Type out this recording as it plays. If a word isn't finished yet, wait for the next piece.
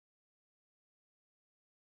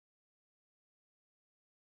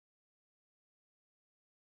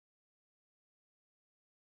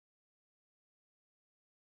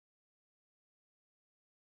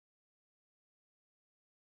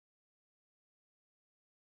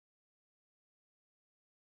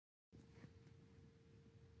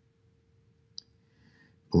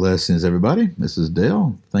Blessings, everybody. This is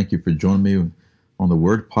Dale. Thank you for joining me on the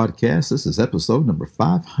Word Podcast. This is episode number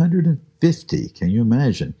 550. Can you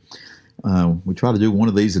imagine? We try to do one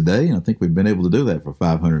of these a day, and I think we've been able to do that for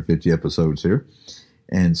 550 episodes here.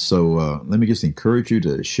 And so let me just encourage you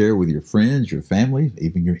to share with your friends, your family,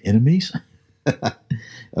 even your enemies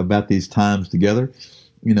about these times together.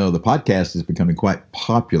 You know, the podcast is becoming quite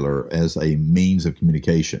popular as a means of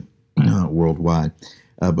communication worldwide.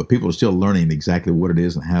 But people are still learning exactly what it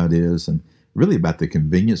is and how it is, and really about the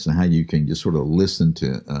convenience and how you can just sort of listen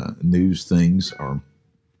to news things or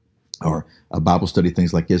Bible study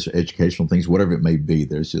things like this, or educational things, whatever it may be.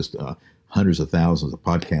 There's just hundreds of thousands of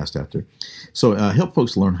podcasts out there. So help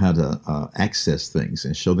folks learn how to access things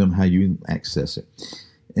and show them how you access it.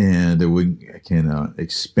 And we can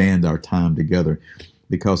expand our time together,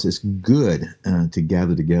 because it's good to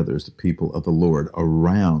gather together as the people of the Lord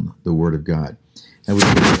around the Word of God. And we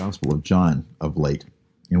read the Gospel of John of late,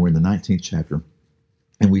 and we're in the 19th chapter,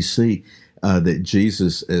 and we see that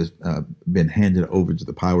Jesus has been handed over to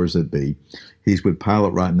the powers that be. He's with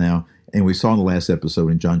Pilate right now, and we saw in the last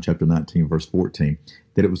episode in John chapter 19, verse 14,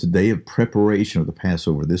 that it was the day of preparation of the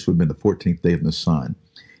Passover. This would have been the 14th day of Nisan.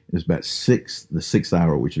 It was about the sixth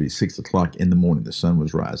hour, which would be 6 o'clock in the morning. The sun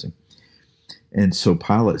was rising. And so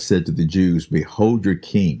Pilate said to the Jews, "Behold your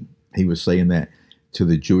king." He was saying that to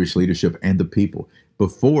the Jewish leadership and the people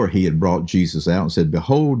before he had brought Jesus out, and said,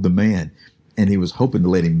 "Behold the man." And he was hoping to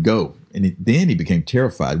let him go. And then he became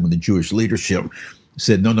terrified when the Jewish leadership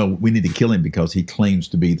said, no, we need to kill him because he claims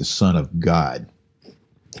to be the Son of God.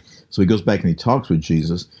 So he goes back and he talks with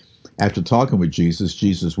Jesus. After talking with Jesus,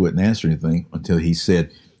 Jesus wouldn't answer anything until he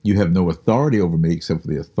said, "You have no authority over me except for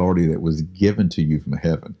the authority that was given to you from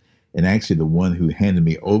heaven. And actually the one who handed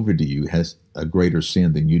me over to you has a greater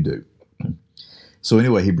sin than you do." So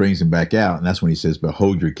anyway, he brings him back out, and that's when he says,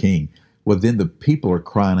 "Behold your king." Well, then the people are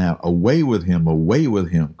crying out, away with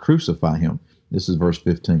him, crucify him." This is verse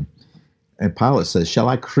 15. And Pilate says, "Shall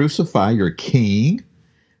I crucify your king?"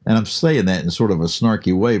 And I'm saying that in sort of a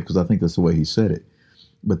snarky way because I think that's the way he said it.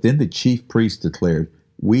 But then the chief priest declared,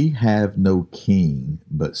 "We have no king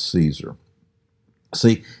but Caesar."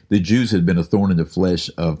 See, the Jews had been a thorn in the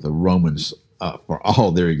flesh of the Romans for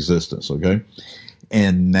all their existence, okay?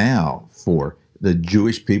 And now for the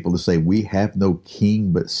Jewish people to say, "We have no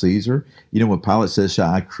king but Caesar." You know, when Pilate says, "Shall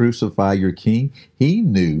I crucify your king?" He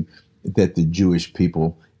knew that the Jewish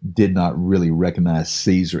people did not really recognize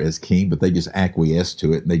Caesar as king, but they just acquiesced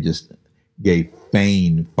to it, and they just gave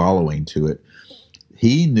feigned following to it.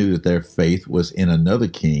 He knew that their faith was in another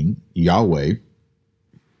king, Yahweh,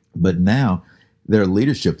 but now their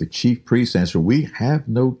leadership, the chief priests, answered, "We have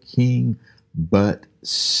no king but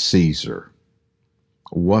Caesar."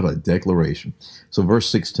 What a declaration. So verse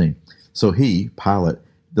 16, so he, Pilate,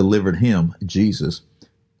 delivered him, Jesus,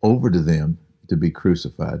 over to them to be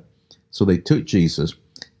crucified. So they took Jesus,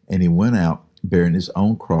 and he went out bearing his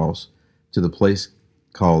own cross to the place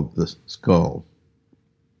called the Skull,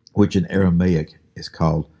 which in Aramaic is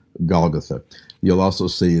called Golgotha. You'll also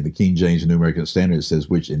see in the King James New American Standard it says,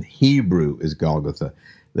 which in Hebrew is Golgotha.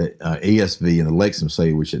 The ESV and the Lexham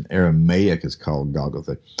say, which in Aramaic is called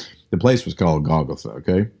Golgotha. The place was called Golgotha,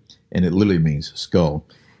 okay? And it literally means skull.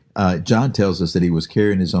 John tells us that he was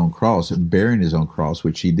carrying his own cross and bearing his own cross,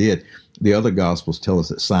 which he did. The other Gospels tell us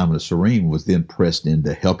that Simon of Cyrene was then pressed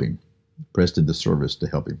into service to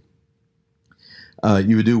help him.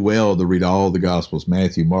 You would do well to read all the Gospels,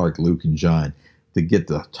 Matthew, Mark, Luke, and John, to get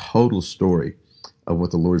the total story of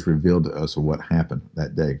what the Lord's revealed to us of what happened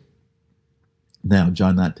that day. Now,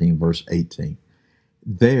 John 19, verse 18.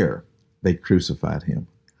 There they crucified him,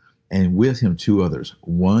 and with him two others,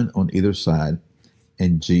 one on either side,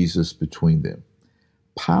 and Jesus between them.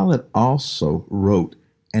 Pilate also wrote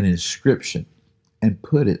an inscription and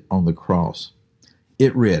put it on the cross.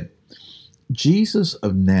 It read, "Jesus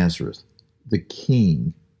of Nazareth, the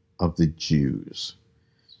King of the Jews."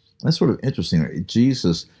 That's sort of interesting.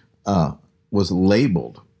 Jesus was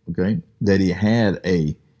labeled, okay, that he had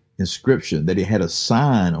a inscription, that he had a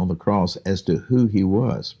sign on the cross as to who he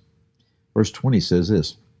was. Verse 20 says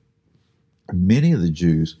this, "Many of the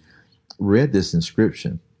Jews read this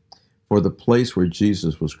inscription, for the place where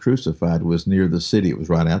Jesus was crucified was near the city." It was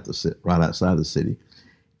right outside the city.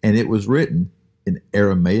 And it was written in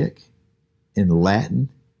Aramaic, in Latin,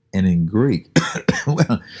 and in Greek.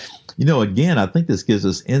 Well, you know, again, I think this gives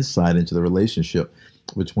us insight into the relationship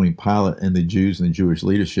between Pilate and the Jews and the Jewish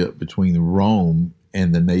leadership, between Rome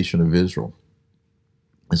and the nation of Israel.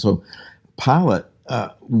 And so Pilate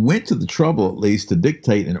went to the trouble, at least, to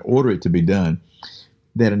dictate and order it to be done,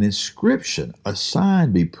 that an inscription, a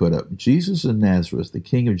sign be put up, Jesus of Nazareth, the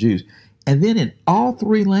King of Jews. And then in all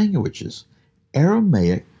three languages,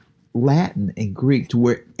 Aramaic, Latin, and Greek, to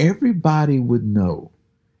where everybody would know,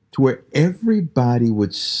 to where everybody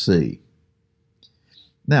would see.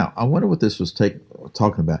 Now, I wonder what this was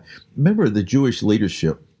talking about. Remember, the Jewish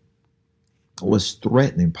leadership was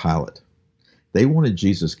threatening Pilate. They wanted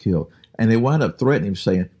Jesus killed. And they wound up threatening him,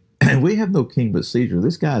 saying, we have no king but Caesar.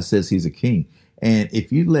 This guy says he's a king. And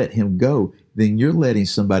if you let him go, then you're letting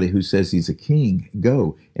somebody who says he's a king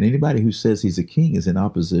go. And anybody who says he's a king is in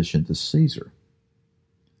opposition to Caesar.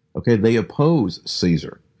 Okay, they oppose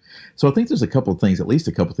Caesar. So I think there's a couple of things, at least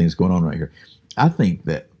a couple of things going on right here. I think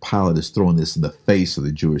that Pilate is throwing this in the face of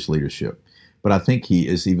the Jewish leadership. But I think he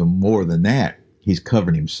is even more than that. He's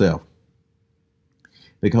covering himself.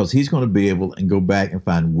 Because he's going to be able to go back and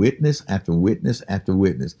find witness after witness after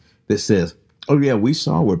witness that says, oh yeah, we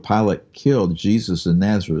saw where Pilate killed Jesus of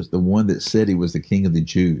Nazareth, the one that said he was the king of the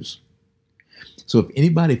Jews. So if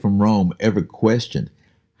anybody from Rome ever questioned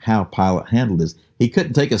how Pilate handled this, he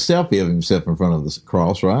couldn't take a selfie of himself in front of the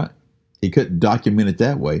cross, right? He couldn't document it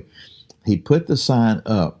that way. He put the sign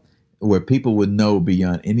up where people would know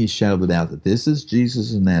beyond any shadow of a doubt that this is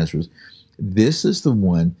Jesus of Nazareth. This is the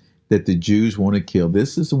one that the Jews want to kill.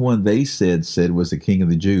 This is the one they said was the king of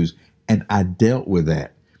the Jews. And I dealt with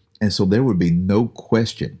that. And so there would be no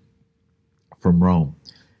question from Rome.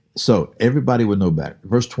 So everybody would know about it.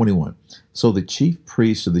 Verse 21. So the chief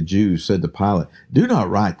priests of the Jews said to Pilate, do not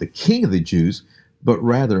write the king of the Jews, but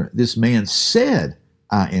rather this man said,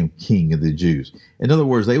 I am king of the Jews. In other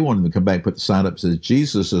words, they wanted him to come back and put the sign up that says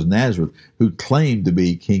Jesus of Nazareth, who claimed to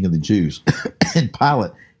be king of the Jews. And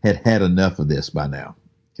Pilate had had enough of this by now.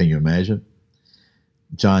 Can you imagine?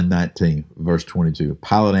 John 19, verse 22.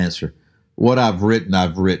 Pilate answered, what I've written,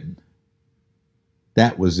 I've written.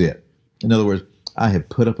 That was it. In other words, I have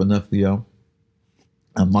put up enough for y'all.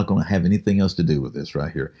 I'm not going to have anything else to do with this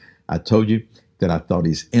right here. I told you that I thought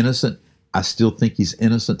he's innocent. I still think he's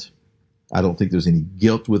innocent. I don't think there's any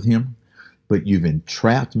guilt with him. But you've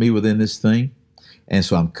entrapped me within this thing. And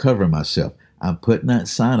so I'm covering myself. I'm putting that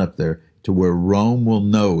sign up there to where Rome will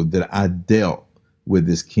know that I dealt with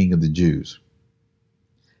this king of the Jews.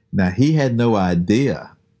 Now, he had no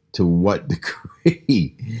idea to what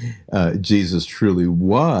degree Jesus truly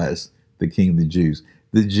was the king of the Jews.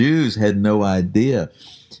 The Jews had no idea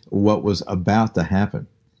what was about to happen.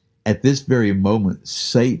 At this very moment,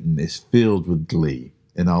 Satan is filled with glee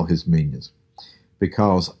and all his minions,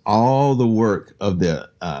 because all the work of the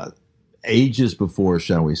ages before,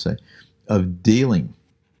 shall we say, of dealing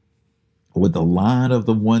with the line of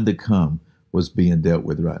the one to come was being dealt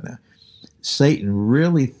with right now. Satan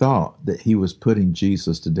really thought that he was putting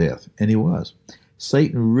Jesus to death, and he was.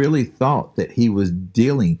 Satan really thought that he was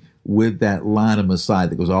dealing with that line of Messiah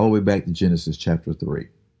that goes all the way back to Genesis chapter 3.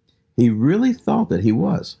 He really thought that he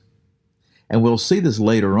was. And we'll see this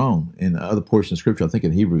later on in other portions of Scripture. I think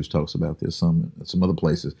in Hebrews talks about this, some other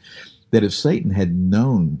places, that if Satan had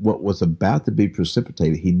known what was about to be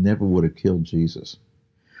precipitated, he never would have killed Jesus.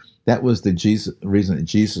 That was the reason that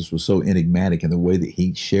Jesus was so enigmatic in the way that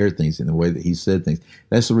he shared things, in the way that he said things.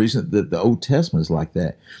 That's the reason that the Old Testament is like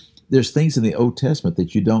that. There's things in the Old Testament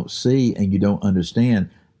that you don't see and you don't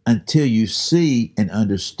understand until you see and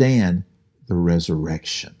understand the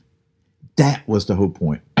resurrection. That was the whole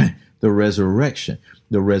point. The resurrection.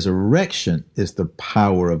 The resurrection is the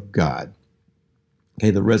power of God. Okay,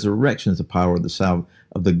 the resurrection is the power of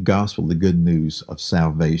the gospel, the good news of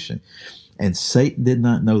salvation. And Satan did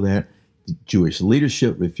not know that. The Jewish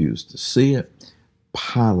leadership refused to see it.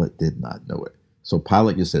 Pilate did not know it. So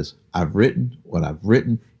Pilate just says, I've written what I've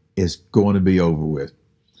written. It's going to be over with.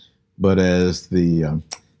 But as the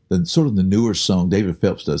sort of the newer song, David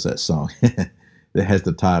Phelps does that song that has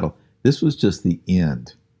the title, this was just the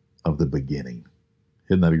end of the beginning.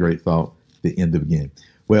 Isn't that a great thought? The end of the beginning.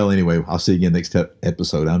 Well, anyway, I'll see you again next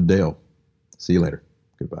episode. I'm Dale. See you later.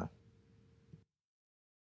 Goodbye.